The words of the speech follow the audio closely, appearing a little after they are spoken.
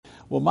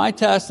Well, my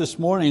task this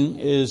morning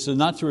is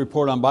not to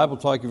report on Bible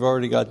Talk, you've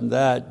already gotten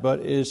that, but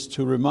is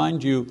to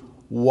remind you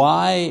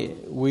why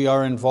we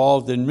are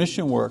involved in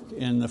mission work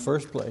in the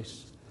first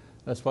place.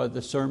 That's why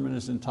the sermon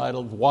is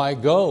entitled, Why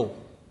Go?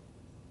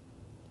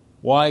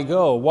 Why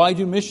go? Why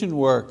do mission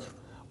work?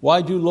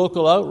 Why do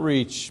local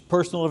outreach,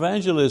 personal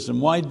evangelism?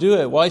 Why do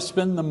it? Why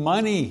spend the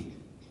money?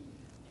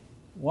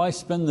 Why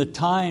spend the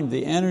time,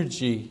 the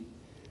energy?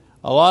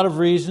 A lot of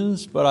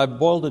reasons, but I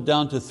boiled it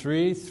down to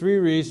three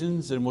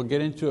reasons, and we'll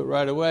get into it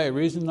right away.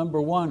 Reason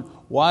number one,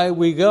 why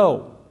we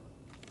go?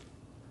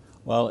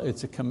 Well,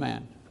 it's a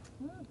command.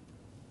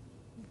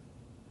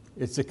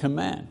 It's a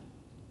command.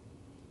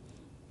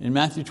 In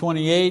Matthew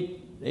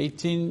 28,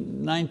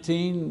 18,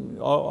 19,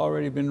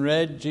 already been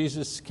read,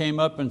 Jesus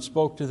came up and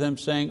spoke to them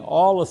saying,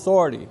 all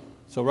authority,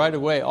 so right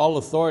away, all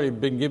authority has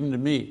been given to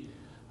me.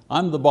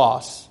 I'm the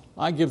boss.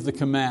 I give the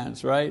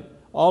commands, right?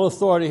 All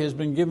authority has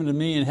been given to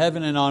me in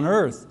heaven and on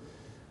earth.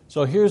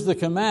 So here's the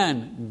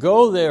command.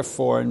 Go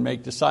therefore and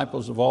make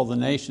disciples of all the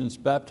nations,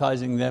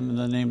 baptizing them in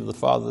the name of the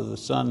Father, the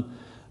Son,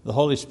 the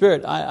Holy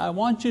Spirit. I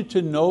want you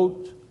to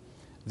note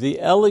the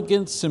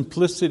elegant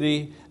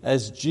simplicity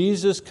as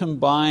Jesus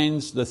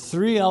combines the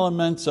three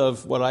elements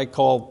of what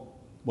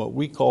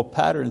we call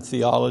pattern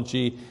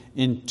theology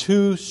in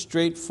two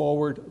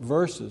straightforward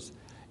verses.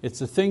 It's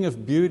a thing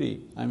of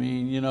beauty. I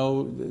mean,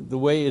 the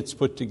way it's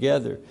put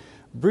together.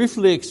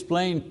 Briefly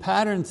explained,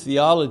 pattern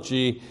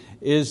theology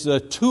is a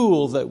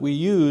tool that we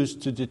use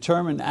to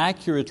determine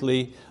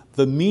accurately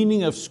the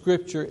meaning of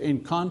Scripture in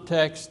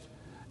context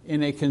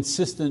in a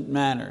consistent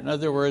manner. In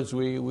other words,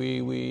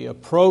 we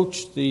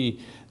approach the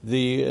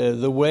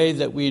way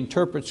that we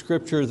interpret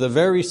Scripture the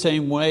very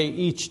same way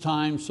each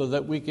time, so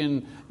that we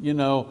can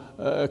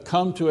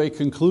come to a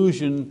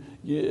conclusion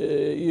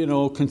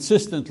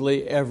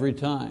consistently every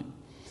time.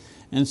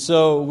 And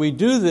so we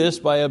do this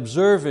by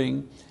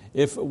observing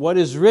if what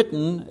is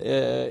written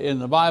in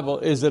the Bible,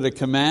 is it a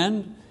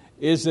command?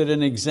 Is it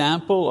an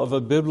example of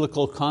a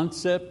biblical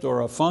concept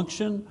or a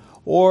function?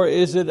 Or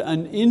is it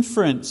an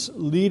inference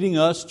leading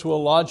us to a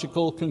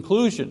logical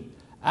conclusion?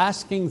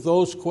 Asking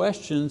those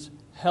questions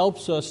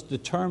helps us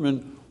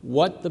determine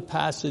what the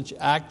passage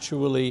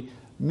actually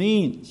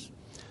means.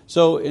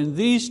 So in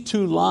these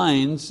two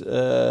lines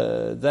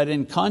that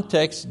in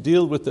context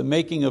deal with the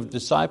making of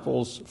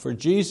disciples for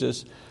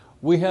Jesus,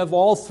 we have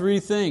all three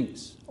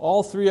things,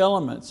 all three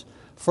elements.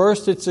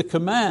 First, it's a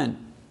command.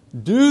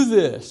 Do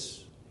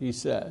this, he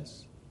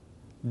says.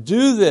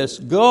 Do this,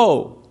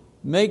 go,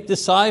 make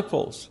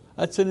disciples.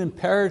 That's an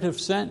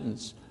imperative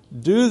sentence.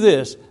 Do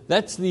this,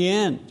 that's the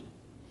end.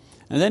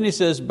 And then he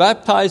says,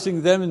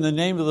 baptizing them in the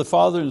name of the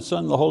Father and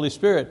Son and the Holy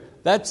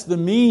Spirit. That's the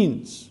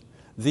means.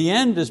 The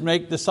end is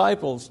make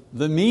disciples.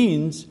 The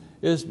means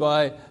is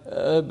by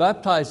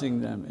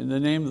baptizing them in the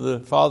name of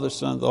the Father,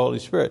 Son, and the Holy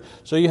Spirit.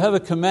 So you have a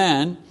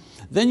command,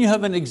 then you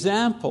have an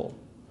example.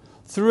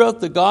 Throughout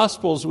the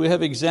Gospels we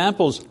have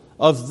examples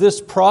of this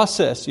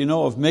process,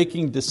 of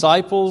making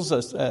disciples,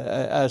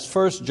 as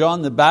first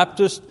John the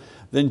Baptist,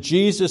 then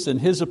Jesus and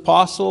his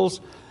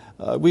apostles.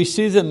 We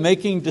see them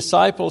making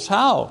disciples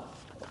how?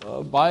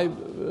 By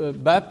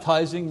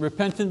baptizing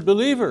repentant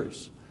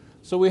believers.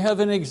 So we have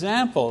an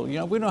example.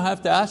 We don't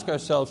have to ask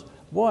ourselves,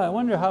 boy, I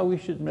wonder how we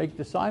should make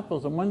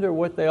disciples. I wonder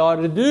what they ought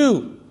to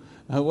do.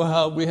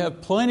 Well, we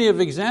have plenty of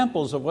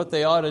examples of what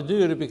they ought to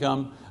do to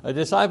become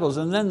disciples.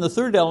 And then the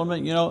third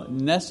element,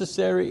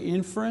 necessary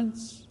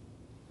inference.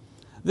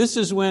 This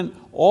is when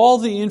all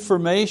the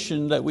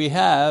information that we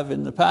have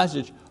in the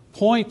passage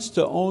points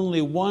to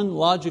only one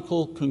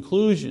logical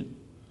conclusion.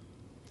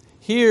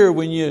 Here,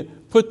 when you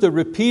put the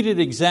repeated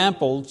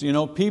examples,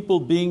 people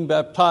being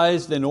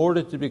baptized in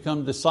order to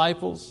become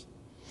disciples,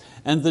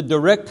 and the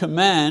direct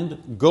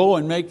command, go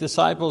and make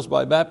disciples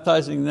by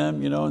baptizing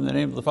them, in the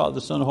name of the Father,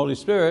 the Son, and the Holy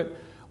Spirit,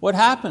 what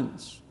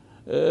happens?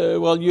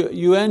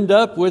 You end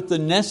up with the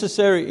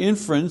necessary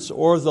inference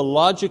or the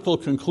logical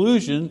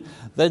conclusion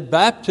that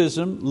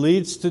baptism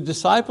leads to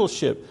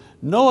discipleship.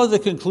 No other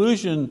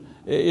conclusion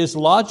is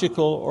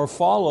logical or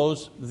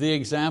follows the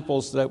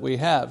examples that we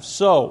have.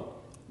 So,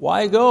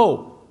 why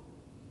go?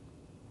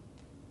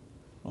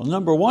 Well,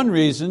 number one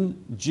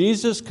reason,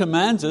 Jesus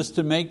commands us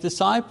to make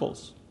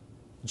disciples.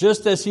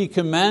 Just as He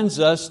commands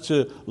us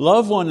to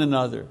love one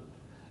another,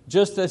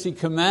 just as He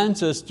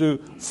commands us to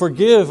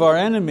forgive our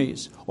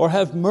enemies, or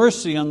have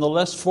mercy on the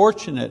less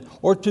fortunate,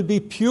 or to be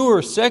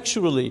pure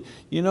sexually.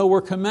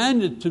 We're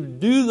commanded to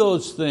do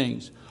those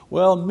things.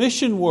 Well,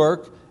 mission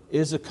work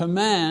is a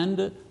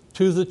command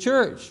to the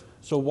church.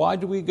 So why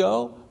do we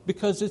go?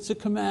 Because it's a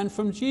command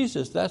from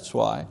Jesus, that's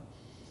why.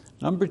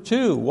 Number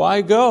two,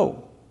 why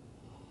go?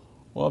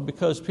 Well,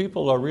 because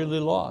people are really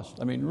lost.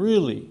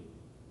 Really,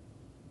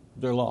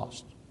 they're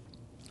lost.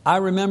 I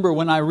remember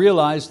when I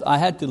realized I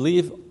had to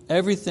leave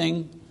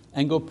everything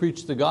and go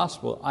preach the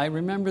gospel. I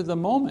remember the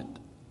moment.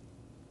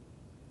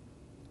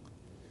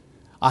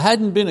 I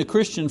hadn't been a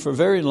Christian for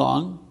very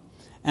long,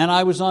 and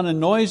I was on a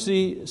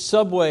noisy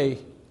subway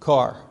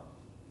car.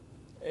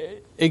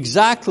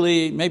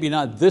 Exactly, maybe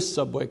not this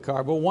subway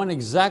car, but one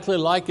exactly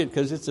like it,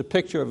 because it's a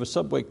picture of a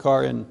subway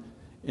car in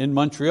in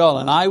Montreal,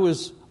 and I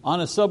was on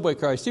a subway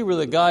car. I see where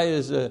the guy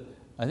is,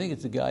 I think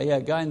it's a guy, yeah,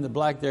 a guy in the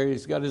black there,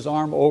 he's got his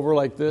arm over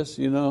like this,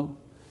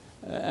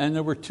 and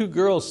there were two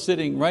girls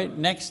sitting right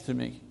next to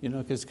me,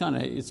 because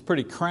it's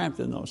pretty cramped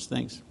in those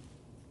things.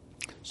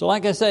 So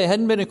like I say, I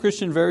hadn't been a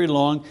Christian very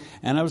long,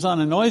 and I was on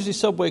a noisy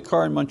subway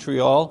car in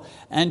Montreal,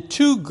 and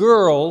two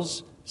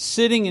girls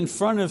sitting in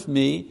front of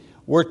me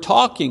were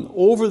talking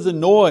over the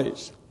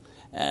noise.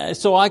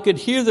 So I could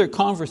hear their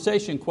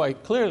conversation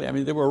quite clearly. I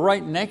mean, they were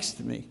right next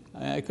to me.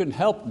 I couldn't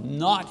help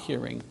not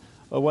hearing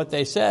what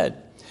they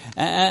said.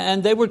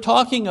 And they were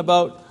talking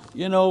about,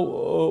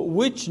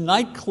 which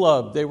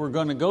nightclub they were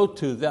going to go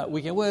to that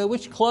weekend. Well,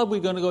 which club we're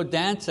going to go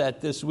dance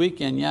at this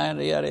weekend,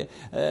 yada, yada.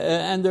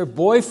 And their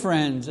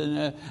boyfriends,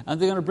 and are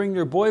they going to bring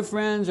their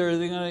boyfriends, or are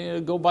they going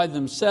to go by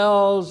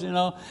themselves,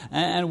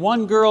 And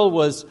one girl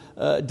was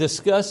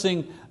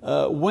discussing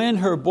when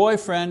her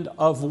boyfriend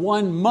of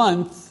 1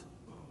 month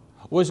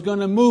was going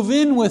to move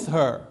in with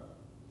her.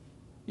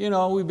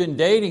 We've been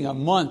dating a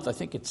month. I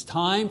think it's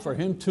time for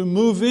him to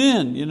move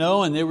in,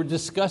 and they were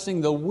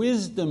discussing the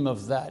wisdom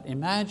of that.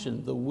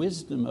 Imagine the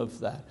wisdom of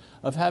that,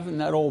 of having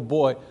that old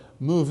boy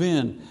move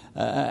in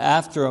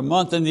after a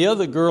month. And the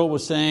other girl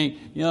was saying,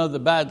 the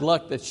bad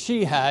luck that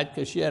she had,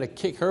 because she had to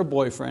kick her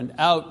boyfriend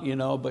out,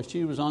 but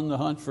she was on the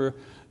hunt for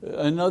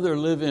another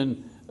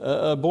live-in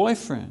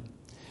boyfriend.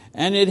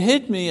 And it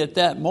hit me at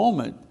that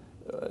moment,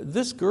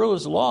 this girl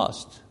is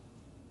lost.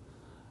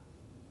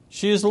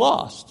 She is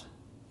lost.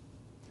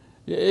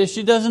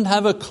 She doesn't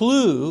have a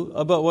clue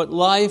about what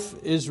life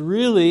is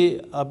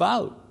really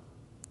about.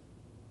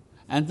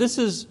 And this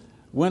is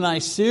when I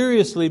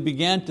seriously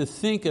began to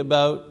think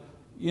about,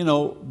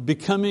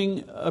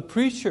 becoming a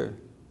preacher.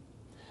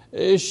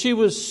 She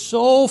was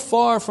so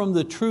far from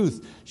the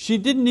truth. She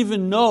didn't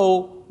even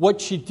know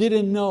what she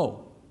didn't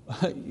know.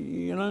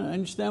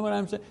 Understand what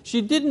I'm saying?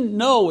 She didn't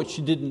know what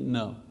she didn't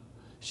know.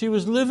 She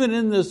was living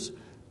in this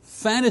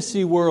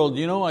fantasy world.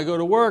 I go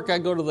to work, I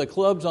go to the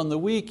clubs on the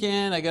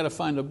weekend, I got to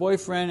find a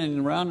boyfriend,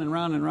 and round and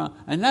round and round.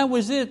 And that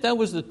was it. That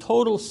was the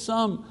total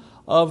sum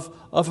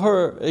of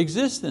her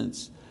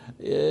existence.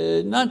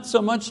 Not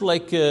so much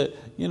like the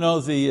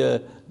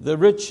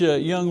rich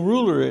young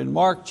ruler in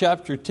Mark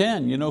chapter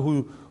 10,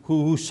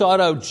 who sought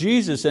out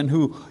Jesus and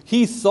who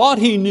he thought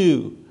he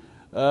knew,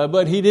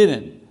 but he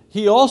didn't.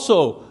 He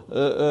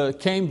also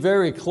came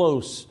very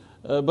close,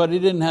 but he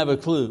didn't have a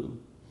clue.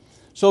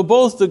 So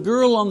both the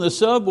girl on the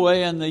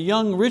subway and the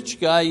young rich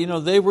guy,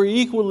 they were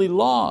equally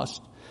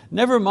lost.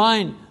 Never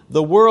mind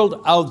the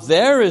world out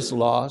there is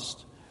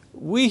lost.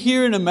 We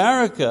here in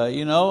America,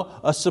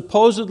 a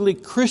supposedly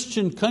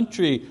Christian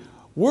country,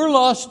 we're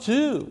lost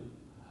too.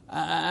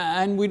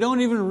 And we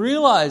don't even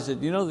realize it.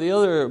 The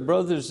other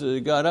brothers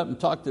got up and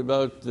talked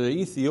about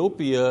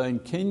Ethiopia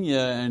and Kenya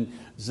and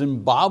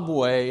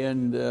Zimbabwe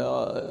and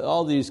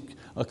all these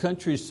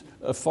countries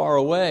far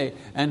away,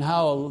 and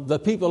how the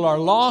people are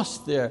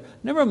lost there.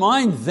 Never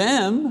mind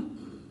them.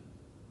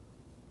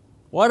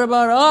 What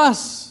about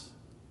us?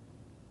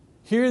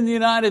 Here in the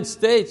United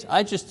States,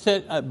 I just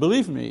said,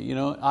 believe me,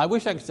 I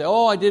wish I could say,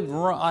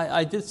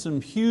 I did some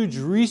huge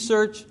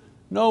research.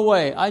 No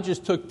way. I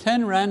just took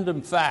 10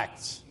 random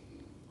facts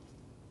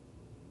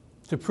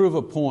to prove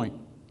a point.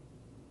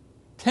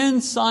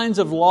 10 signs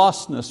of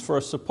lostness for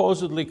a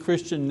supposedly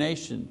Christian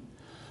nation.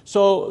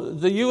 So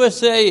the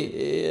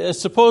USA, a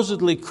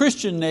supposedly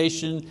Christian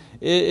nation,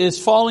 is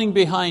falling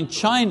behind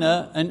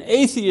China, an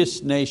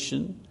atheist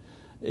nation,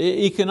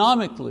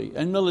 economically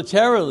and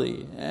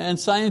militarily and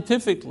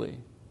scientifically.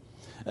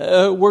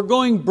 We're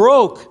going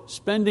broke,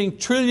 spending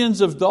trillions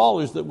of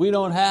dollars that we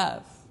don't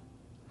have.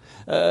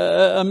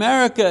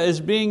 America is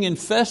being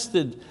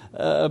infested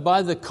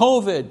by the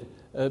COVID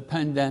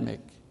pandemic.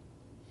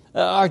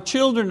 Our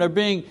children are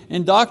being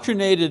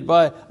indoctrinated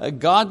by a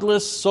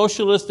godless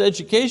socialist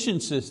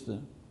education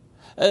system.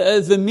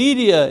 The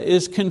media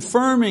is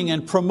confirming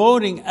and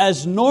promoting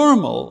as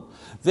normal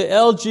the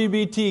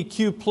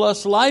LGBTQ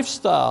plus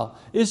lifestyle.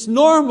 It's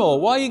normal.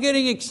 Why are you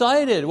getting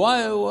excited?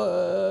 Why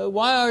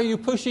are you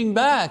pushing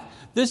back?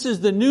 This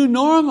is the new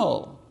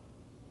normal.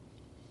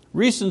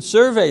 Recent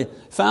survey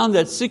found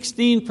that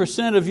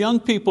 16% of young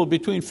people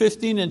between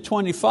 15 and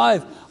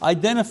 25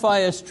 identify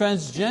as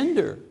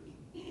transgender.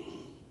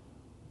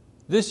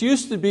 This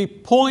used to be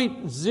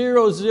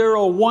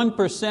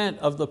 0.001%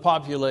 of the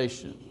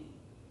population.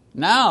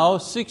 Now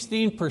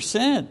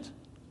 16%.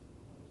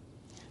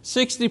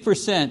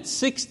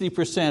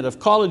 60% of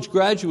college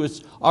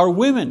graduates are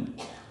women.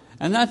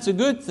 And that's a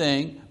good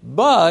thing,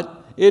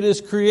 but it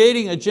is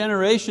creating a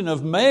generation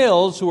of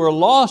males who are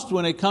lost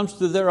when it comes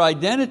to their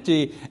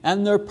identity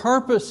and their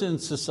purpose in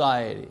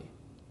society.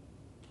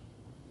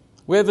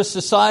 We have a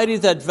society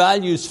that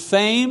values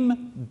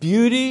fame,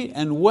 beauty,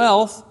 and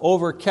wealth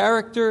over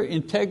character,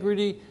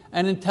 integrity,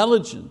 and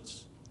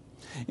intelligence.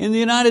 In the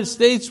United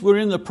States, we're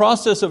in the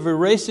process of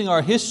erasing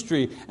our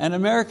history and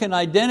American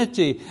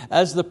identity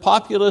as the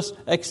populace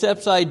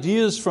accepts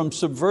ideas from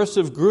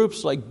subversive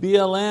groups like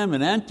BLM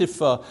and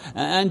Antifa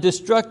and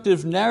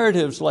destructive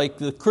narratives like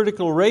the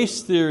critical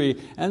race theory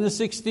and the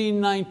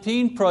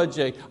 1619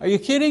 Project. Are you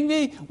kidding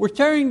me? We're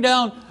tearing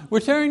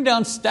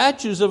down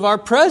statues of our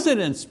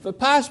presidents,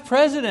 past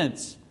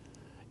presidents.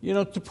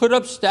 To put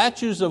up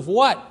statues of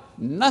what?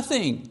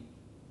 Nothing.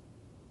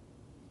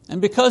 And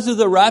because of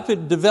the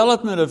rapid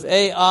development of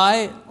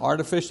AI,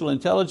 artificial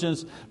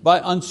intelligence,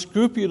 by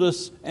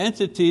unscrupulous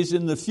entities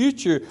in the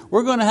future,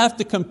 we're going to have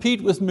to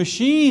compete with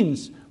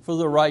machines for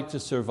the right to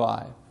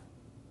survive.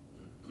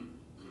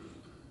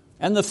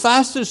 And the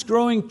fastest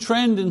growing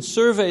trend in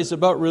surveys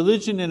about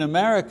religion in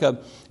America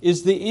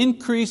is the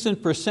increase in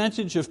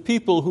percentage of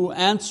people who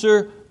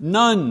answer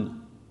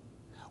none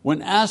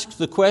when asked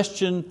the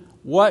question,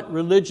 what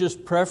religious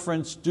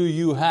preference do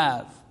you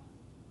have?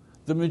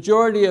 The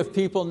majority of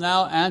people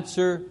now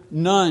answer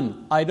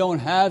none. I don't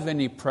have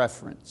any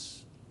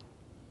preference.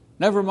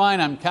 Never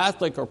mind I'm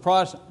Catholic or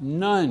Protestant,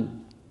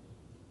 none.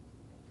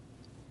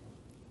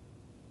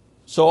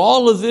 So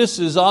all of this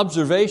is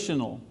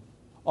observational.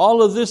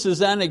 All of this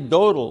is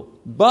anecdotal,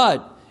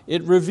 but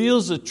it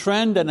reveals a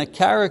trend and a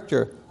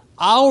character.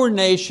 Our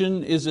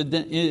nation is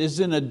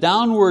in a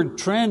downward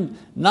trend,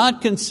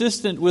 not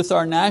consistent with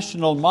our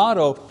national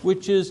motto,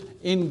 which is,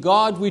 in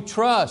God we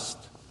trust.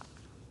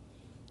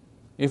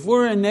 If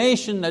we're a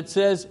nation that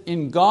says,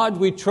 in God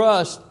we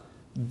trust,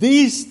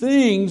 these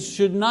things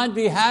should not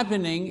be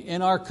happening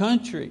in our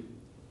country,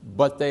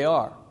 but they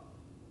are.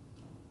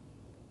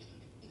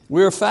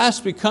 We are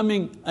fast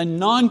becoming a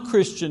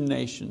non-Christian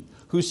nation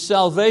whose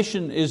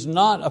salvation is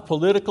not a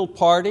political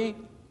party,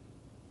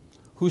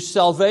 whose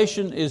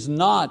salvation is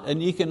not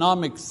an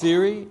economic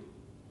theory,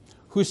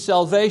 whose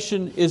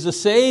salvation is a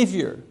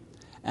Savior.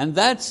 And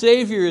that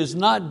Savior is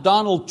not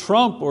Donald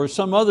Trump or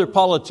some other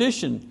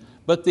politician,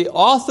 but the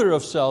author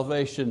of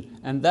salvation,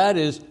 and that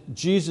is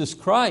Jesus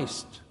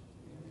Christ.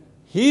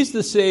 He's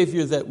the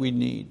Savior that we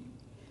need.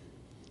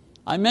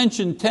 I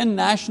mentioned 10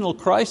 national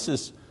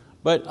crises,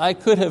 but I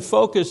could have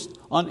focused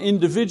on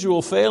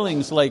individual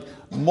failings like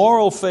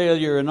moral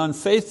failure and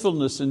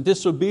unfaithfulness and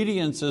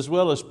disobedience, as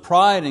well as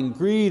pride and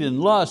greed and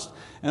lust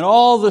and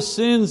all the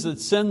sins that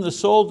send the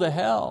soul to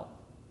hell.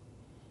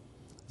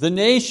 The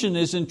nation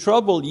is in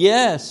trouble,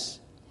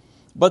 yes,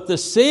 but the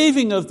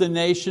saving of the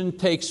nation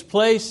takes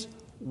place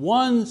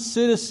one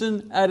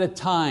citizen at a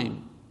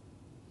time.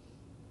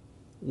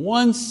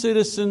 One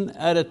citizen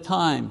at a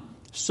time.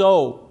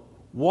 So,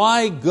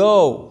 why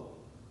go?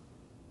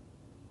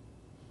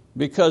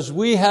 Because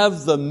we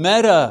have the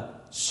meta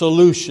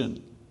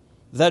solution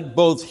that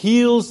both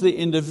heals the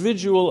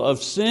individual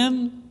of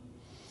sin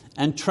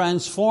and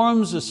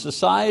transforms a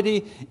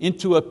society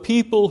into a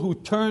people who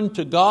turn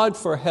to God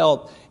for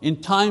help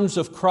in times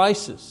of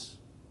crisis.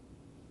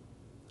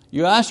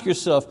 You ask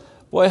yourself,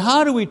 boy,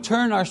 how do we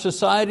turn our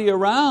society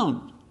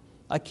around?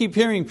 I keep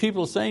hearing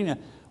people saying,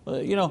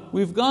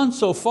 we've gone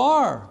so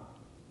far.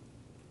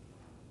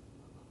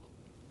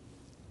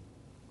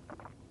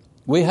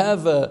 We have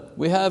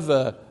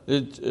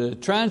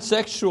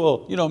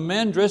transsexual,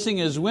 men dressing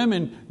as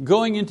women,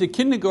 going into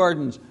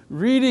kindergartens,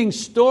 reading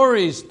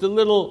stories to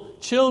little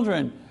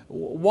children.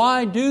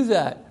 Why do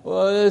that?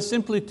 Well,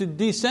 simply to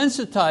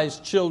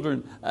desensitize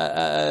children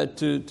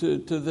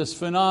to this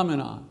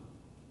phenomenon.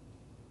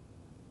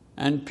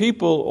 And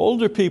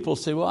older people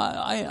say, well,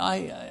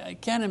 I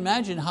can't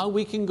imagine how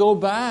we can go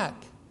back.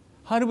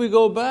 How do we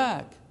go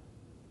back?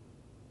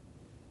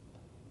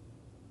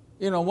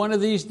 One of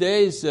these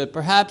days,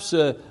 perhaps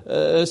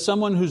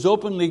someone who's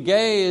openly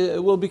gay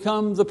will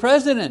become the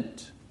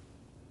president.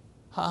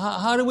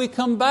 How do we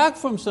come back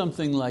from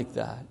something like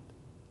that?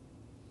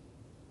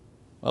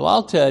 Well,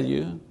 I'll tell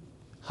you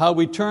how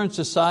we turn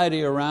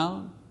society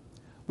around.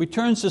 We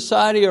turn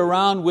society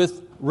around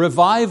with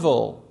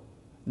revival,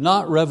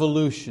 not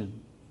revolution.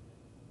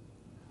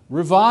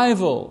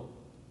 Revival,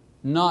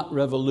 not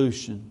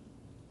revolution.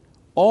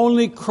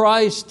 Only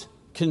Christ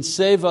can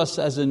save us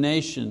as a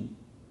nation.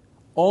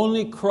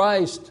 Only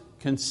Christ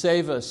can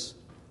save us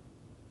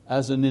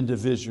as an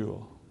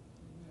individual.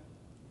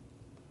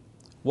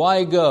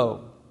 Why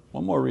go?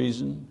 One more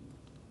reason.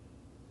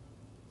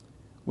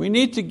 We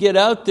need to get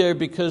out there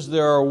because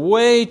there are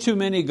way too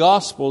many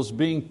gospels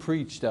being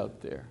preached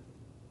out there.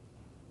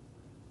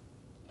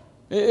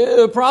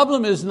 The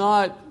problem is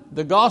not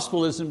the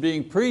gospel isn't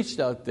being preached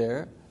out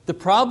there. The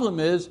problem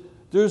is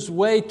there's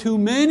way too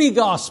many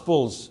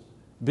gospels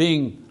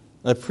being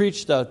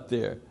preached out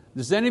there.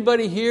 Does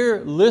anybody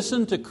here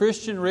listen to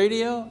Christian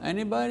radio?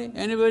 Anybody?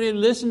 Anybody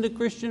listen to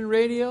Christian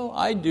radio?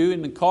 I do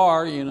in the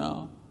car,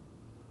 You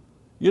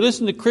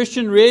listen to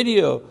Christian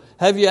radio.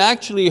 Have you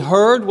actually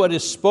heard what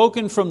is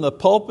spoken from the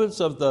pulpits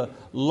of the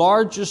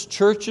largest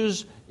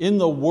churches in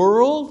the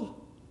world?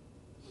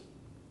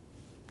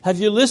 Have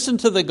you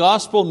listened to the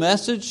gospel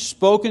message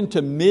spoken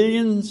to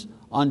millions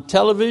on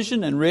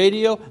television and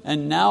radio,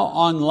 and now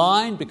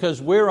online.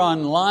 Because we're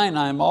online,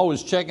 I'm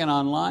always checking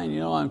online.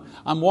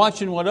 I'm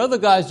watching what other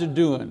guys are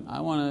doing.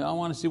 I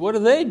want to see what are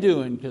they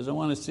doing, because I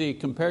want to see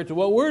compared to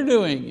what we're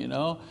doing.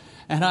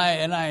 And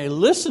I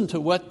listen to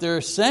what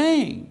they're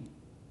saying.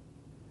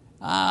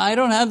 I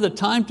don't have the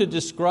time to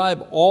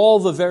describe all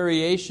the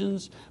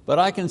variations, but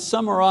I can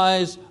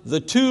summarize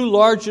the two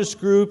largest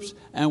groups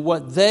and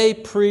what they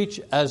preach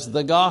as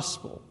the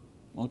gospel.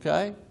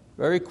 Okay?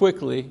 Very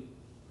quickly.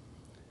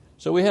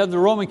 So we have the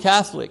Roman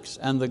Catholics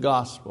and the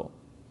gospel.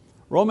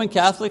 Roman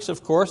Catholics,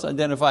 of course,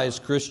 identify as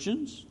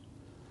Christians.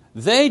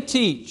 They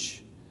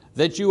teach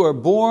that you are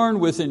born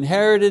with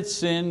inherited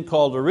sin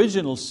called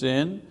original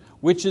sin,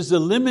 which is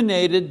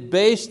eliminated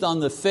based on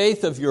the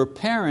faith of your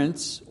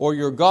parents or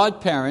your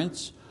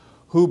godparents,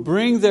 who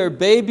bring their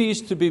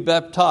babies to be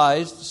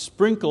baptized,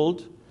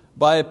 sprinkled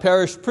by a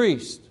parish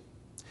priest.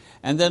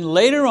 And then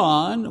later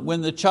on,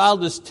 when the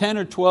child is 10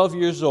 or 12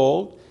 years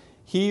old,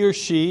 he or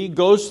she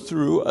goes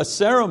through a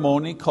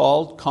ceremony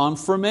called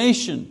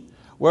confirmation,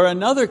 where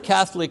another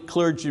Catholic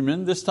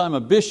clergyman, this time a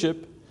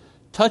bishop,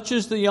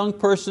 touches the young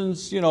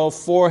person's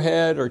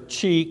forehead or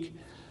cheek,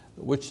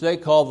 which they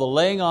call the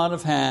laying on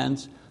of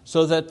hands,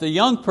 so that the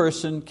young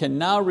person can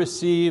now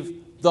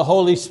receive the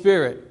Holy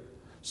Spirit.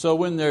 So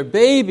when they're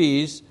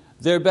babies,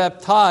 they're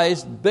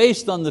baptized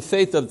based on the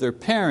faith of their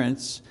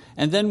parents,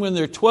 and then when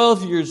they're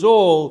 12 years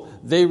old,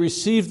 they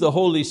receive the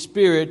Holy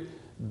Spirit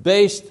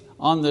based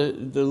on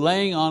the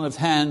laying on of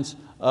hands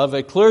of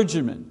a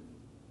clergyman.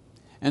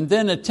 And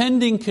then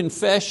attending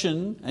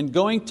confession and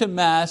going to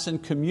Mass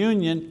and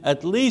communion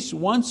at least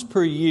once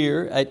per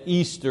year at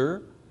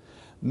Easter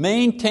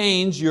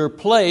maintains your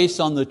place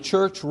on the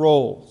church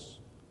rolls.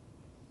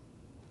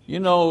 You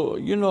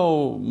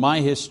know my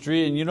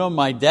history, and you know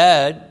my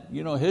dad,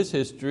 his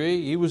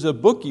history. He was a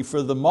bookie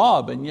for the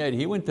mob, and yet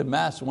he went to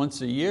Mass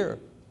once a year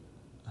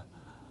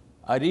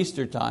at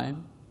Easter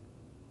time.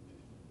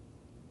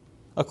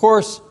 Of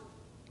course,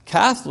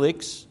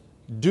 Catholics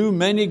do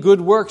many good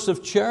works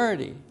of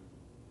charity,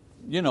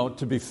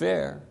 to be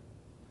fair.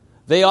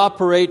 They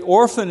operate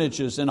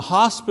orphanages and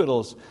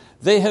hospitals.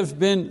 They have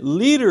been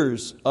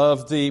leaders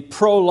of the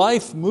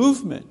pro-life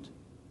movement.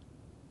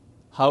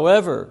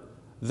 However,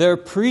 their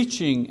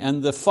preaching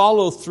and the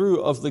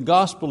follow-through of the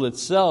gospel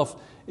itself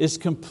is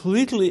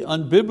completely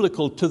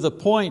unbiblical, to the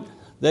point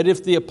that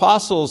if the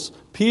apostles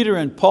Peter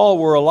and Paul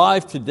were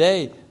alive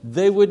today,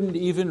 they wouldn't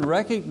even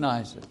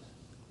recognize it.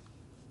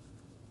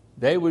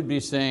 They would be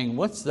saying,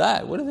 "What's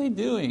that? What are they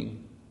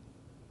doing?"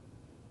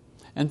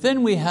 And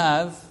then we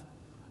have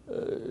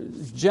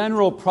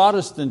general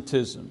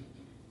Protestantism.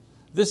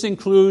 This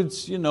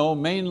includes,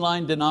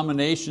 mainline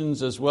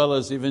denominations as well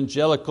as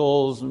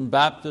evangelicals and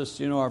Baptists,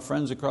 our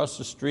friends across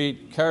the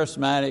street,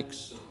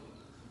 charismatics.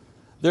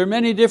 There are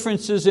many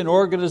differences in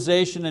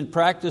organization and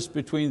practice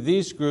between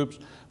these groups,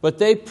 but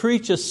they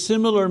preach a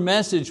similar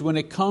message when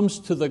it comes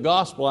to the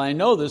gospel. I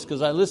know this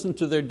because I listen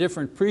to their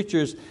different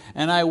preachers,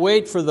 and I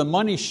wait for the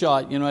money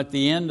shot, at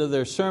the end of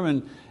their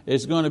sermon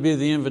is going to be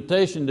the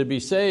invitation to be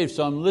saved.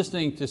 So I'm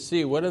listening to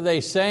see, what are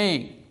they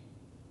saying?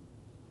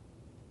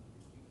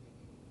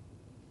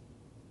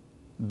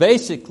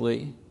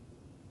 Basically,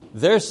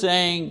 they're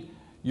saying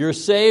you're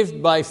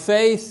saved by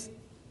faith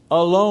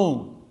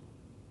alone.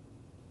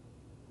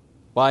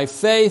 By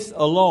faith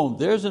alone.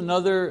 There's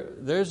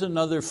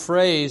another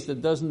phrase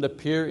that doesn't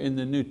appear in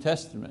the New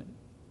Testament.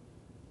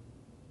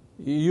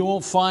 You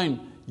won't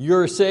find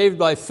you're saved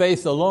by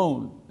faith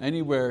alone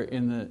anywhere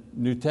in the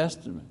New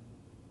Testament.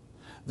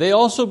 They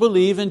also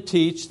believe and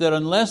teach that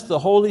unless the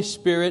Holy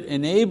Spirit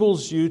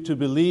enables you to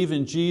believe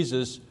in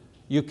Jesus,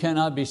 you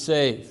cannot be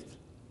saved.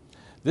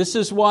 This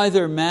is why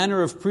their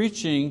manner of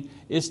preaching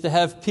is to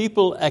have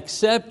people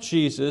accept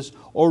Jesus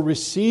or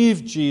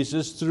receive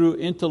Jesus through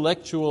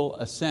intellectual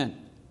assent.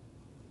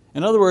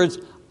 In other words,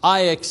 I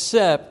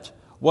accept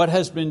what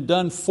has been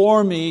done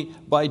for me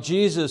by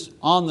Jesus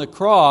on the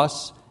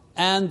cross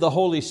and the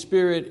Holy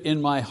Spirit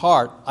in my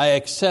heart. I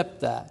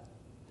accept that.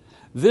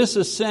 This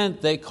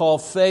assent they call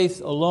faith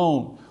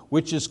alone,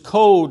 which is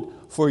code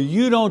for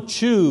you don't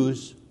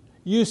choose,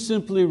 you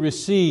simply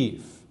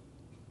receive.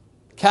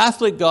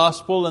 Catholic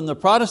gospel and the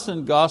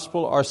Protestant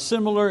gospel are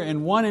similar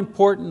in one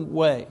important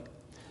way.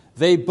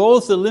 They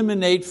both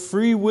eliminate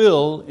free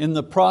will in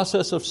the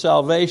process of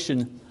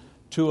salvation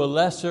to a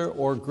lesser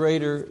or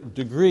greater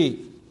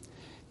degree.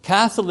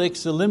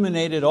 Catholics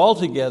eliminate it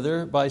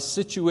altogether by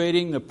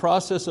situating the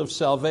process of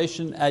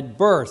salvation at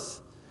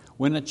birth,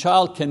 when a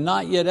child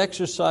cannot yet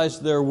exercise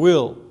their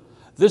will.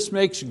 This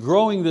makes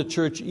growing the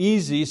church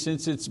easy,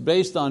 since it's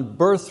based on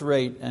birth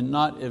rate and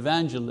not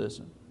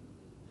evangelism.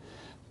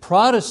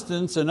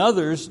 Protestants and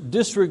others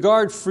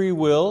disregard free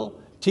will,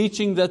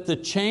 teaching that the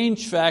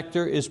change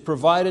factor is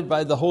provided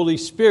by the Holy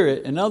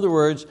Spirit. In other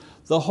words,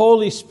 the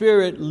Holy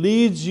Spirit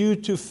leads you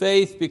to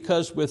faith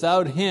because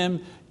without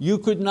Him you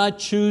could not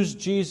choose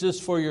Jesus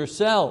for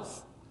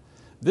yourself.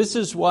 This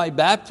is why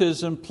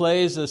baptism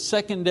plays a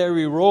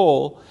secondary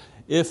role,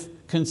 if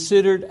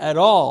considered at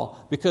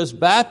all, because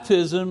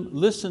baptism,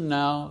 listen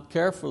now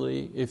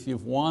carefully if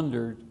you've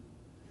wandered,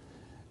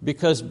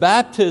 because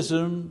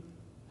baptism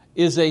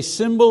is a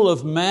symbol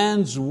of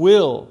man's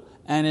will,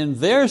 and in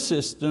their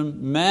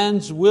system,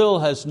 man's will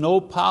has no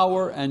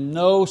power and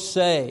no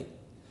say.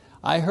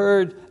 I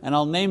heard, and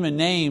I'll name a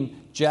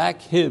name,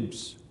 Jack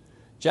Hibbs.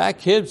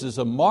 Jack Hibbs is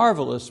a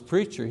marvelous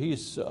preacher.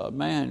 He's,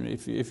 man,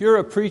 if you're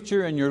a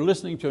preacher and you're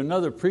listening to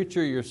another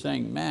preacher, you're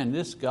saying, man,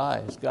 this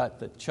guy has got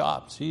the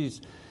chops. He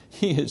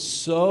is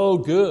so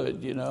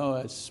good,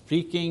 at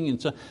speaking.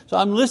 And so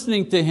I'm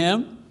listening to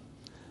him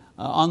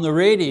on the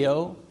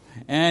radio,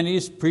 and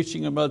he's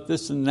preaching about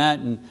this and that,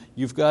 and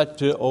you've got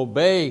to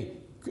obey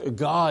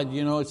God,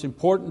 it's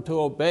important to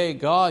obey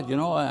God,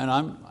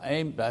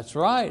 and that's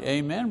right,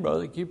 amen,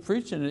 brother, keep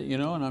preaching it,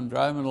 and I'm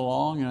driving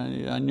along,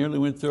 and I nearly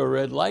went through a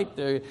red light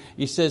there.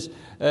 He says,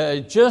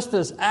 just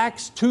as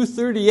Acts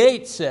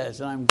 2:38 says,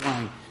 and I'm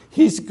going,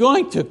 he's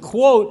going to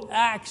quote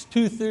Acts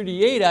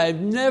 2:38. I've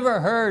never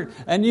heard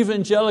an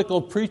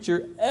evangelical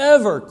preacher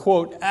ever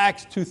quote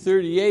Acts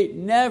 2:38,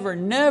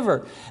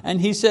 never. And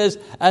he says,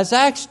 as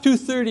Acts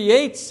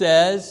 2:38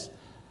 says,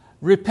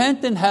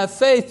 repent and have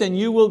faith and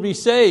you will be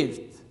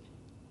saved.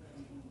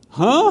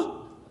 Huh?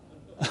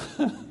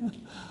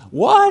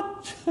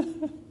 What?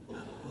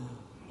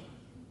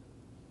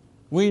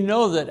 We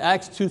know that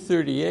Acts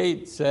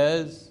 2:38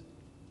 says,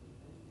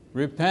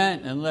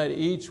 repent and let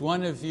each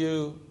one of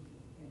you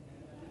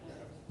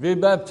be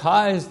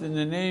baptized in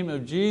the name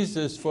of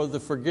Jesus for the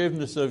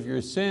forgiveness of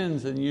your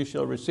sins, and you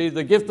shall receive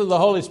the gift of the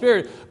Holy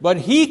Spirit. But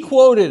he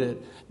quoted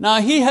it. Now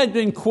he had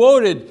been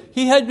quoting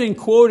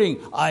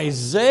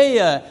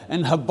Isaiah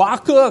and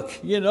Habakkuk,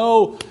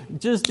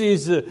 just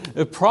these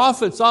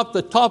prophets off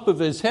the top of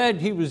his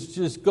head. He was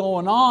just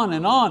going on.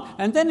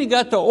 And then he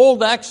got to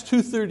old Acts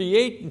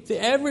 2:38.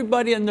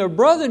 Everybody and their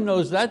brother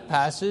knows that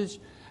passage.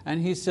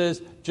 And he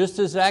says, just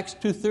as Acts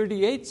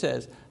 2:38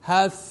 says,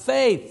 have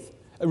faith,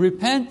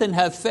 repent and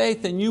have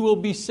faith and you will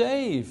be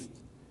saved.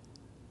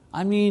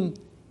 I mean,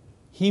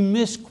 he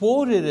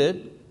misquoted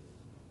it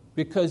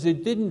because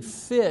it didn't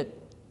fit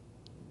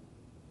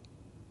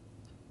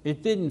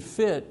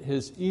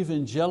his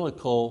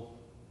evangelical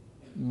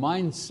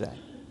mindset.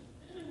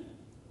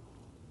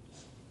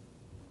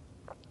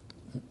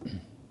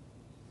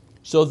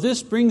 So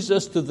this brings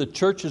us to the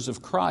churches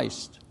of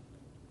Christ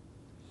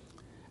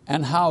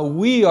and how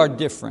we are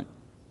different.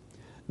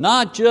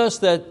 Not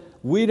just that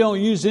we don't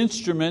use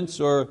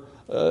instruments or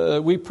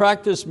we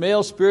practice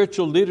male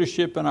spiritual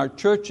leadership in our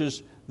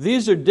churches.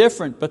 These are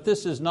different, but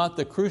this is not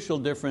the crucial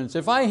difference.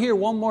 If I hear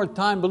one more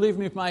time, believe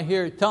me, if I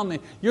hear, tell me,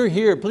 you're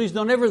here, please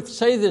don't ever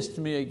say this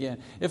to me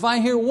again. If I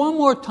hear one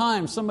more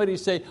time somebody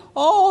say,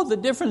 the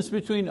difference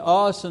between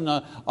us and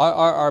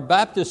our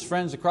Baptist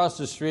friends across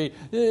the street,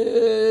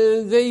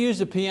 they use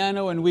a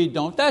piano and we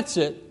don't. That's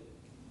it.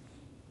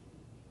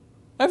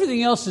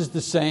 Everything else is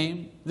the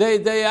same.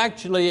 They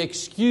actually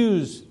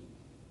excuse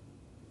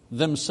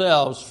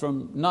themselves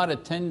from not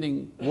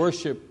attending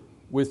worship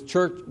with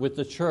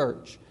the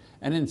church,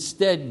 and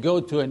instead go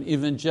to an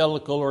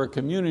evangelical or a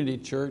community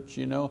church,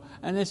 and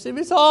they say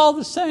it's all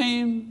the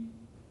same.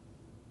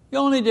 The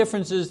only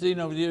difference is, they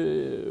have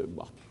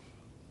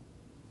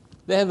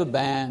a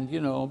band,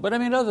 but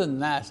other than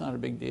that, it's not a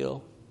big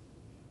deal.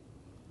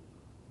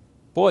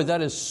 Boy,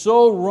 that is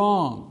so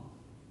wrong.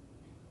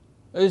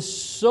 It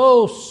is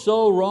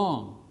so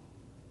wrong.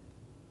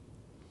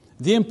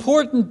 The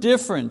important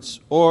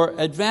difference or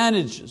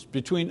advantages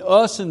between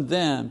us and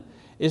them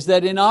is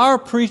that in our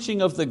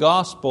preaching of the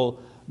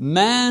gospel,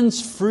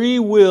 man's free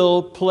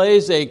will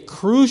plays a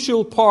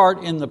crucial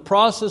part in the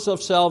process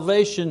of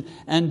salvation,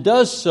 and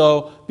does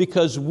so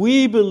because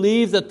we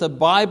believe that the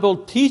Bible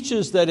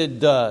teaches that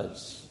it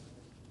does.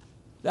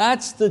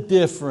 That's the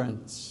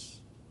difference.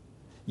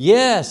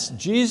 Yes,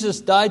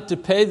 Jesus died to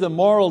pay the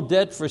moral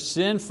debt for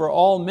sin for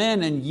all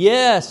men, and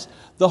yes,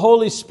 the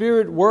Holy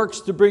Spirit works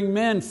to bring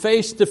men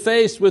face to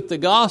face with the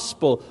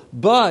gospel.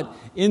 But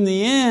in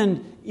the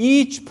end,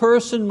 each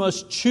person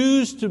must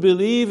choose to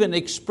believe and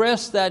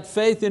express that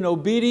faith in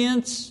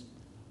obedience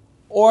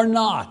or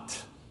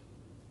not.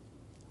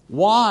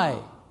 Why?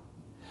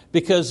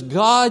 Because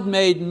God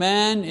made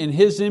man in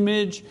His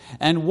image,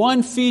 and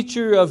one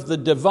feature of the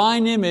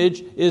divine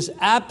image is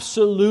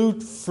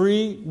absolute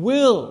free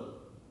will.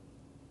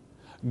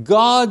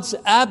 God's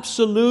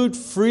absolute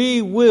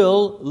free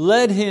will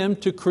led Him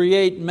to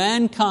create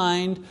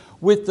mankind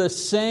with the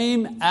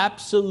same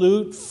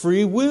absolute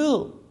free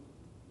will.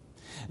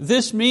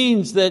 This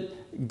means that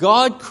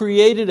God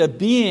created a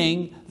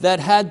being that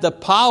had the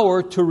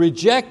power to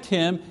reject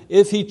Him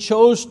if He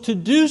chose to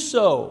do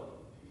so.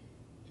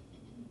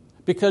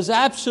 Because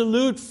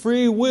absolute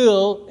free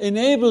will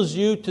enables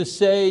you to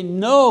say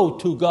no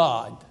to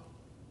God.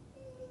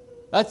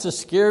 That's a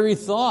scary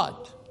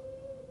thought,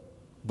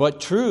 but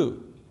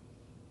true.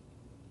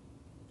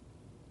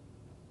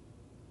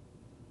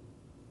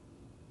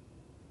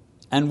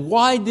 And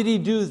why did He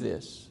do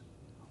this?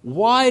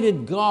 Why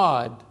did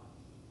God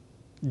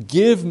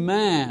give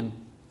man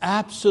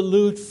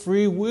absolute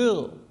free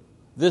will?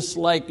 This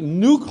like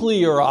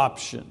nuclear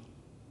option.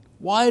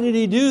 Why did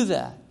He do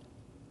that?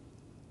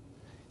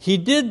 He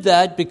did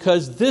that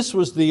because this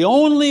was the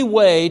only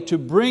way to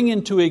bring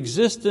into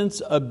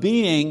existence a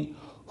being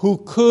who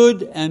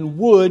could and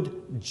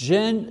would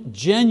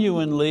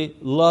genuinely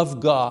love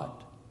God.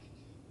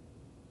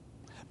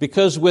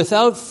 Because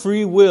without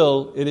free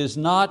will, it is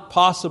not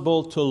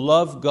possible to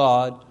love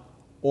God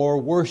or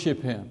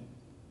worship Him.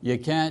 You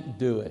can't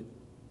do it.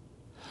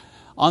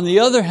 On the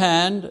other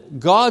hand,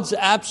 God's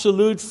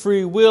absolute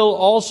free will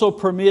also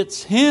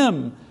permits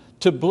Him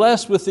to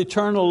bless with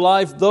eternal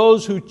life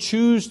those who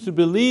choose to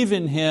believe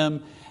in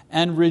Him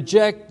and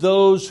reject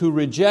those who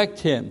reject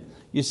Him.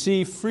 You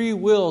see, free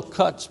will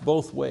cuts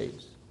both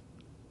ways.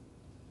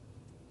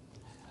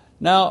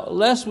 Now,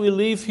 lest we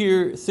leave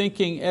here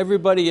thinking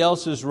everybody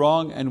else is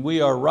wrong and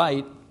we are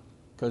right,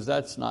 because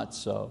that's not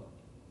so,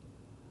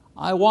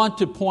 I want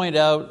to point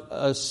out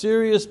a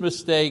serious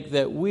mistake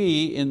that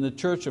we in the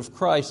Church of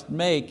Christ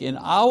make in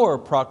our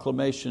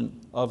proclamation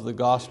of the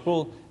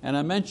gospel, and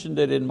I mentioned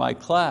it in my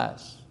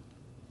class.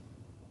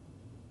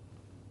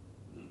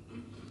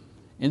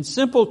 In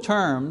simple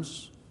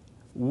terms,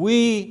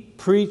 we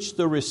preach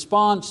the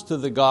response to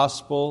the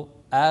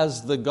gospel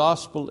as the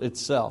gospel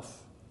itself.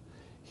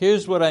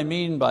 Here's what I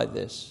mean by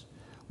this.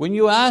 When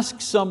you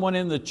ask someone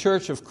in the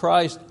Church of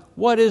Christ,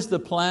 what is the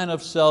plan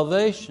of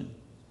salvation?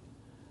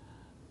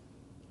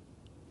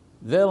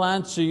 They'll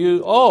answer you,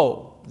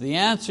 the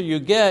answer you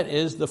get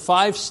is the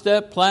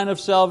 5-step plan of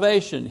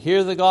salvation.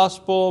 Hear the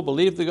gospel,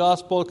 believe the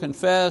gospel,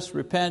 confess,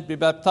 repent, be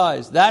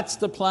baptized. That's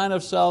the plan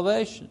of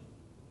salvation.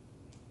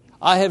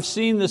 I have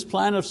seen this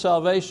plan of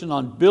salvation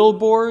on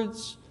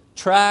billboards,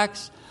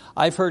 tracts.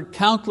 I've heard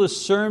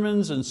countless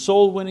sermons and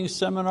soul-winning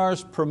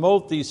seminars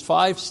promote these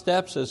 5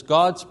 steps as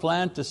God's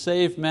plan to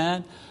save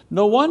man.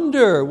 No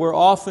wonder we're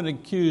often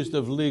accused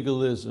of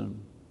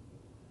legalism.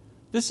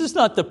 This is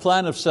not the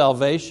plan of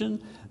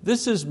salvation.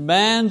 This is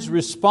man's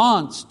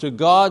response to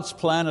God's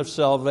plan of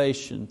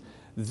salvation.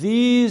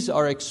 These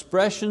are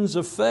expressions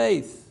of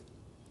faith.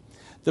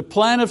 The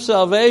plan of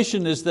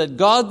salvation is that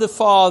God the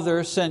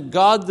Father sent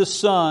God the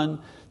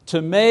Son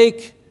to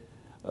make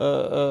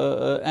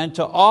and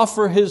to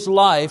offer His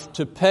life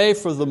to pay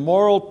for the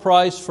moral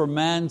price for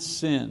man's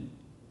sin.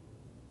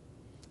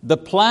 The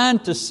plan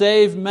to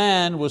save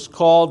man was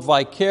called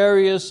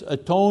vicarious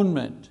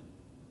atonement,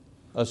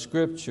 a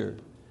scripture.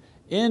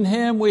 In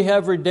Him we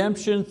have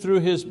redemption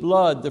through His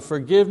blood, the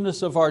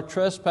forgiveness of our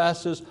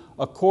trespasses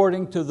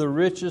according to the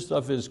riches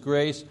of His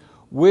grace,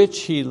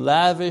 which He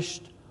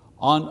lavished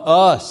on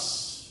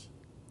us.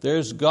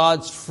 There's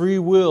God's free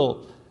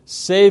will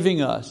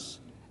saving us.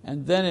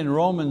 And then in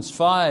Romans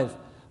 5,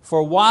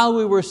 for while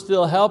we were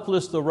still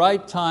helpless the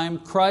right time,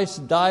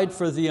 Christ died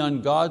for the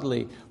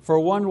ungodly. For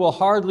one will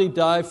hardly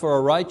die for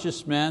a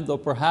righteous man, though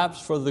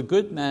perhaps for the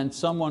good man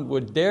someone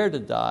would dare to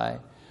die.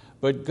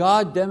 But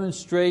God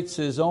demonstrates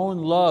His own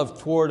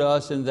love toward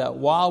us in that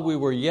while we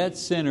were yet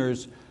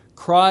sinners,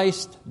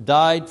 Christ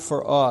died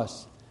for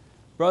us.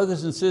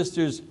 Brothers and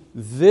sisters,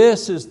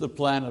 this is the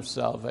plan of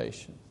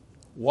salvation.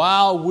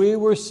 While we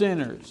were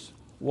sinners,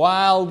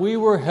 while we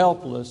were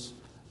helpless,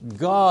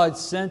 God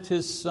sent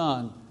His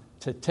Son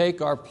to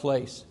take our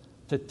place,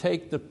 to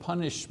take the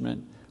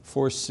punishment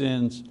for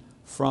sins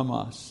from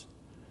us.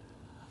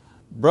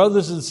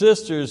 Brothers and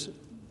sisters,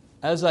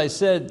 as I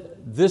said,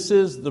 this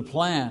is the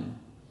plan.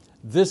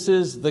 This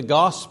is the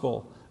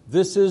gospel.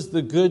 This is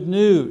the good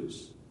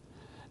news.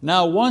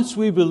 Now, once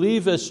we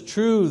believe as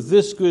true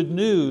this good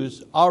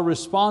news, our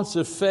response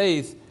of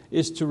faith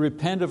is to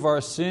repent of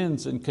our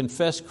sins and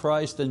confess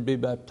Christ and be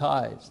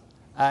baptized.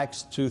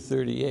 Acts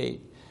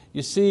 2:38.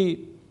 You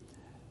see,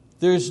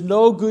 there's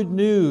no good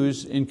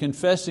news in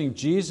confessing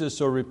Jesus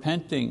or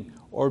repenting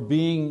or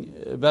being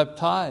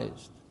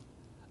baptized.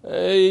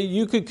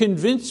 You could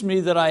convince me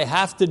that I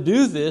have to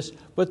do this,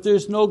 but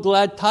there's no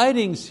glad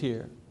tidings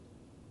here.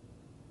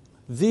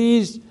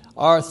 These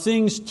are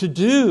things to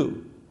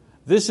do.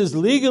 This is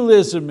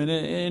legalism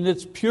in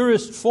its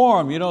purest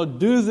form.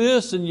 Do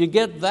this and you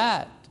get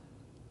that.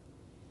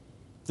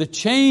 The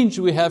change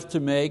we have to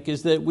make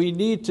is that we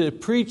need to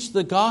preach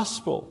the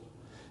gospel.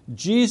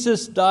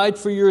 Jesus died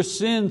for your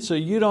sins so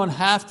you don't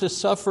have to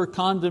suffer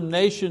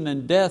condemnation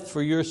and death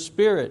for your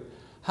spirit.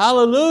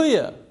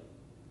 Hallelujah!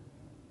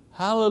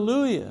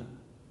 Hallelujah!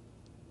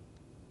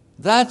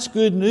 That's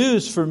good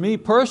news for me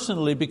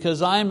personally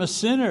because I'm a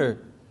sinner.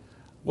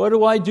 What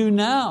do I do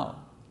now?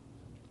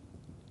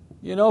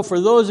 For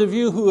those of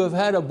you who have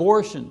had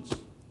abortions,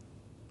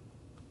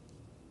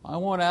 I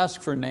won't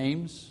ask for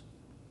names,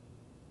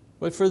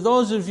 but for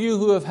those of you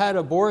who have had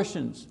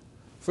abortions,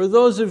 for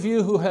those of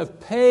you who have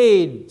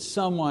paid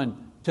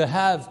someone to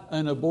have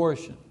an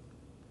abortion,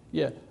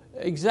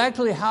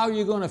 exactly how are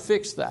you going to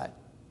fix that?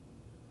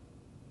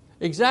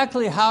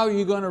 Exactly how are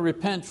you going to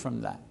repent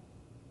from that?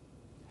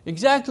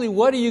 Exactly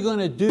what are you going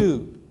to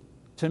do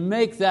to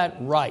make that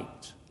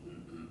right?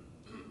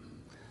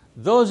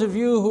 Those of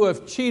you who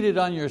have cheated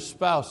on your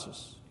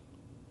spouses,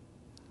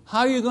 how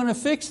are you going to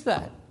fix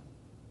that?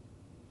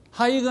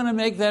 How are you going to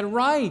make that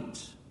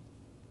right?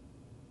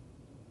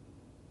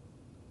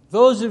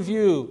 Those of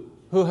you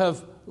who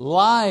have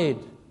lied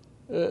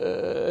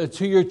to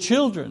your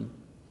children,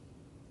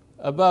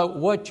 about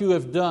what you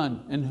have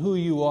done and who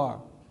you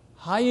are.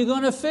 How are you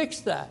going to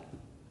fix that?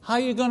 How are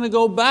you going to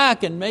go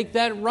back and make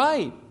that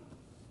right?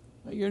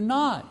 You're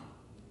not.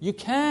 You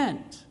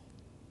can't.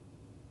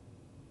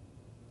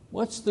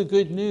 What's the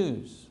good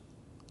news?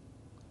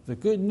 The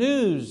good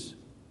news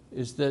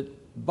is that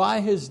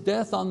by His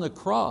death on the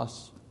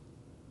cross,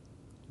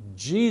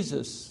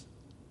 Jesus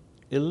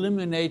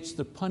eliminates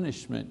the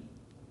punishment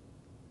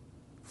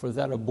for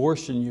that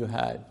abortion you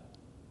had,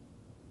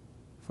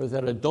 for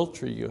that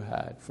adultery you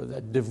had, for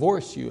that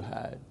divorce you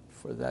had,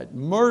 for that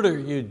murder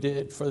you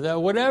did, for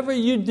that whatever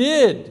you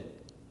did.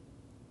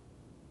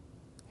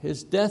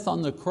 His death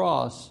on the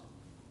cross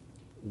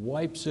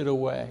wipes it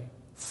away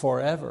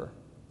forever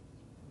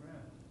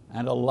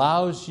and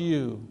allows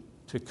you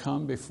to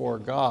come before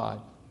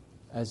God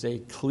as a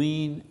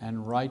clean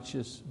and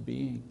righteous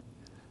being.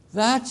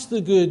 That's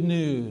the good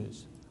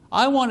news.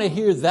 I want to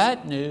hear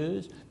that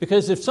news,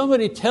 because if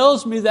somebody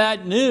tells me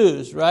that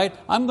news, right,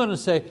 I'm going to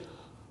say,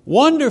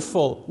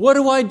 wonderful, what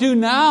do I do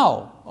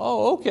now?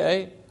 Oh,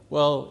 okay.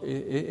 Well,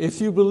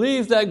 if you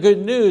believe that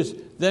good news,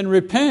 then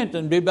repent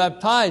and be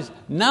baptized.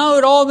 Now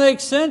it all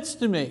makes sense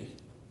to me.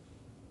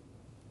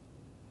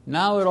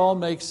 Now it all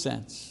makes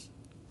sense.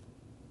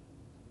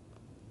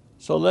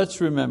 So let's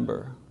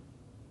remember.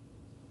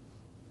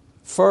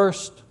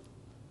 First,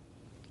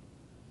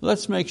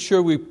 let's make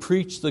sure we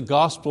preach the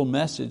gospel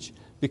message,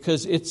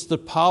 because it's the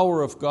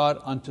power of God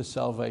unto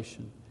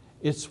salvation.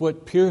 It's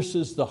what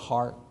pierces the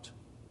heart.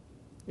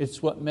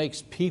 It's what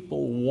makes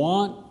people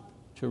want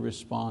to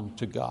respond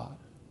to God.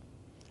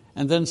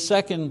 And then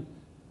second,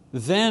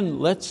 then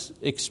let's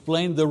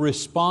explain the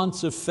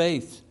response of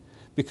faith,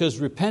 because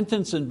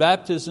repentance and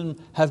baptism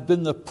have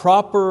been the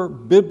proper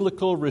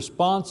biblical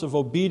response of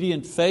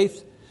obedient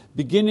faith,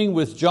 beginning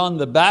with John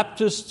the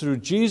Baptist through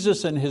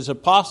Jesus and His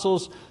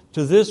apostles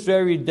to this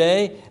very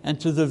day and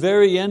to the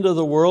very end of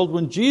the world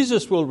when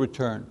Jesus will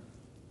return.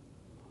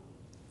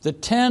 The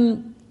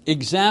 10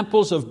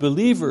 examples of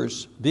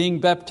believers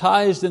being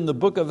baptized in the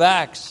book of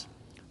Acts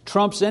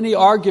trumps any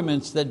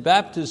arguments that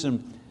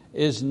baptism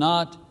is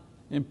not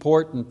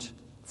important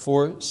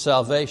for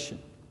salvation.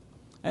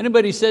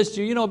 Anybody says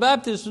to you,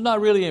 baptism is not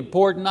really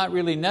important, not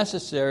really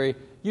necessary,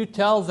 you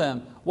tell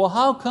them, well,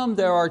 how come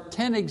there are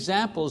 10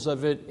 examples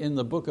of it in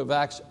the book of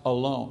Acts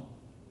alone?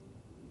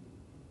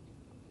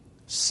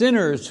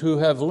 Sinners who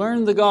have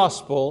learned the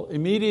gospel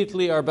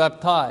immediately are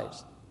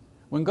baptized.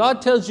 When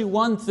God tells you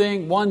one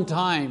thing one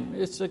time,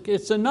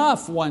 it's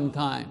enough one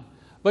time.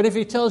 But if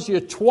He tells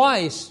you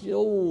twice,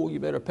 you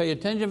better pay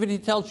attention. If He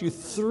tells you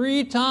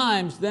 3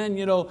 times, then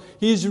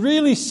He's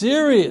really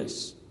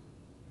serious.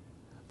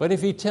 But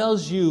if He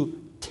tells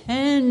you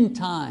 10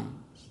 times,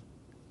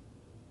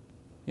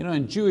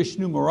 in Jewish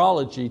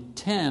numerology,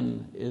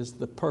 10 is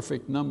the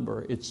perfect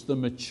number. It's the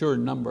mature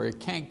number. It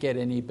can't get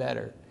any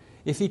better.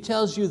 If He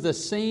tells you the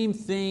same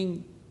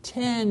thing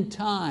 10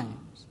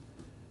 times,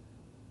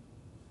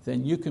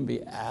 then you can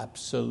be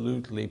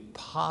absolutely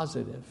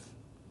positive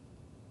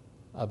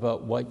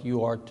about what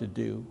you are to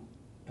do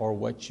or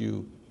what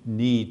you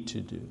need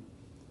to do.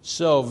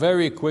 So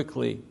very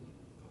quickly,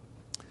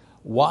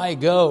 why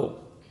go?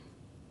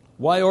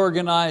 Why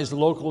organize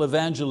local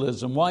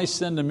evangelism? Why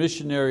send a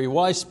missionary?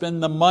 Why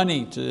spend the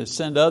money to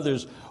send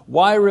others?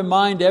 Why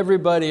remind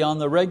everybody on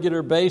the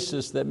regular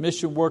basis that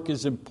mission work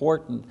is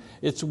important?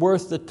 It's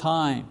worth the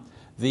time.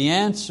 The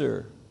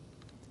answer,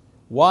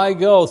 why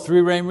go?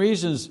 3 main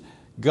reasons.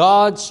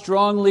 God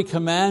strongly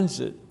commands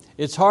it.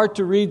 It's hard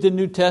to read the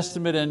New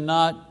Testament and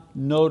not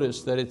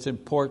notice that it's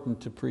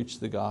important to preach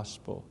the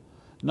gospel.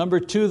 Number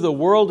 2, the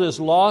world is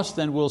lost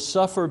and will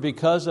suffer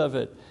because of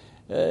it.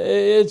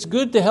 It's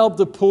good to help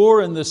the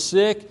poor and the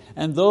sick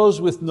and those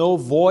with no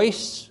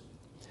voice,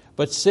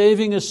 but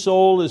saving a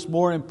soul is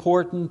more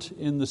important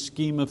in the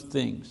scheme of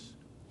things.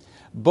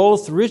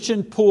 Both rich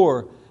and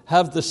poor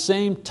have the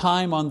same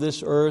time on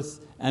this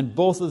earth, and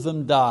both of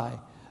them die.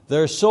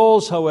 Their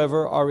souls,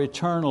 however, are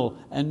eternal,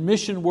 and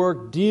mission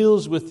work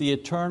deals with the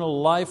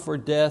eternal life or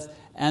death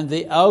and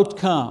the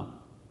outcome.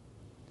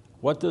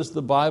 What does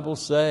the Bible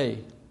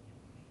say?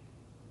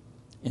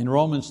 In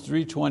Romans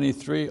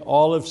 3:23,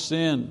 all have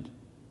sinned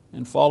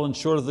and fallen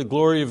short of the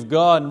glory of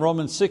God. In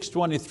Romans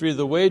 6:23,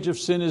 the wage of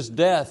sin is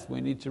death.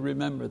 We need to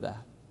remember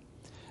that.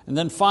 And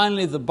then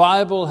finally, the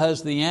Bible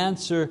has the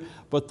answer,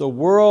 but the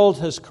world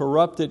has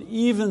corrupted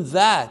even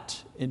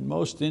that in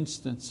most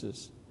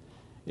instances.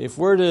 If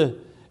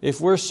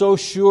we're so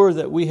sure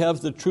that we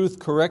have the truth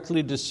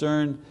correctly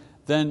discerned,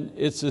 then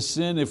it's a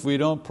sin if we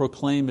don't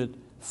proclaim it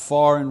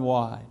far and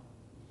wide.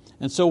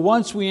 And so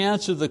once we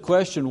answer the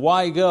question,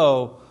 why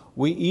go?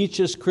 We each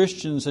as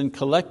Christians and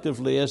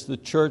collectively as the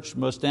church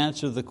must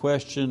answer the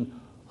question,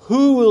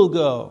 who will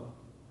go?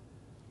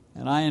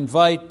 And I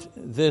invite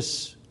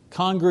this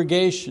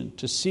congregation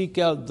to seek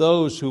out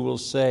those who will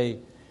say,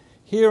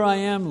 here I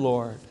am,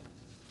 Lord,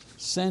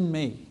 send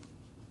me.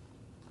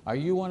 Are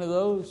you one of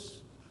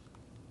those?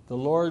 The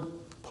Lord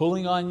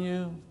pulling on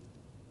you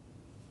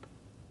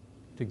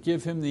to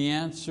give Him the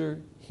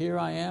answer, here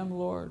I am,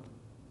 Lord,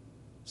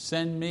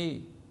 send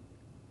me.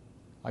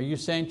 Are you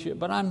saying to you,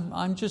 but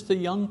I'm just a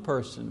young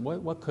person,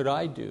 what could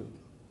I do?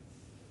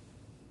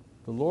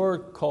 The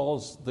Lord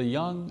calls the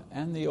young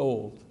and the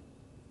old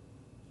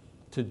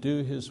to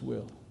do His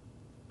will.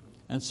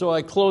 And so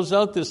I close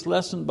out this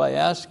lesson by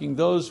asking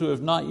those who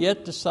have not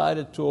yet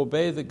decided to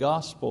obey the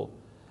gospel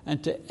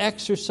and to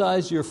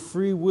exercise your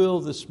free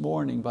will this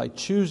morning by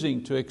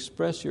choosing to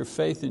express your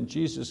faith in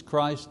Jesus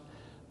Christ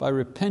by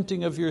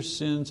repenting of your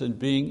sins and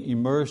being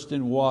immersed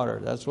in water.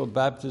 That's what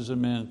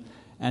baptism is.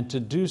 And to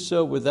do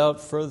so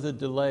without further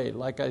delay.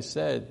 Like I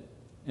said,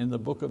 in the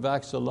book of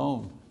Acts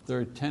alone, there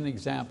are 10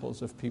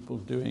 examples of people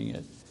doing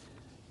it.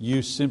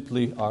 You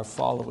simply are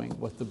following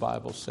what the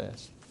Bible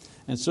says.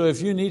 And so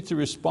if you need to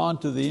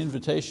respond to the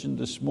invitation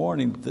this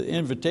morning, the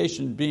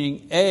invitation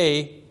being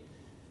A,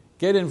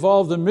 get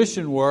involved in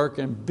mission work,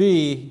 and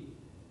B,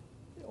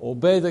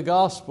 obey the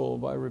gospel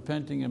by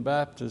repenting in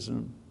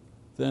baptism,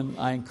 then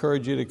I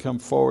encourage you to come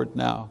forward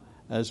now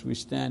as we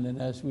stand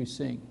and as we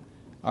sing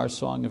our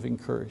song of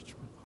encouragement.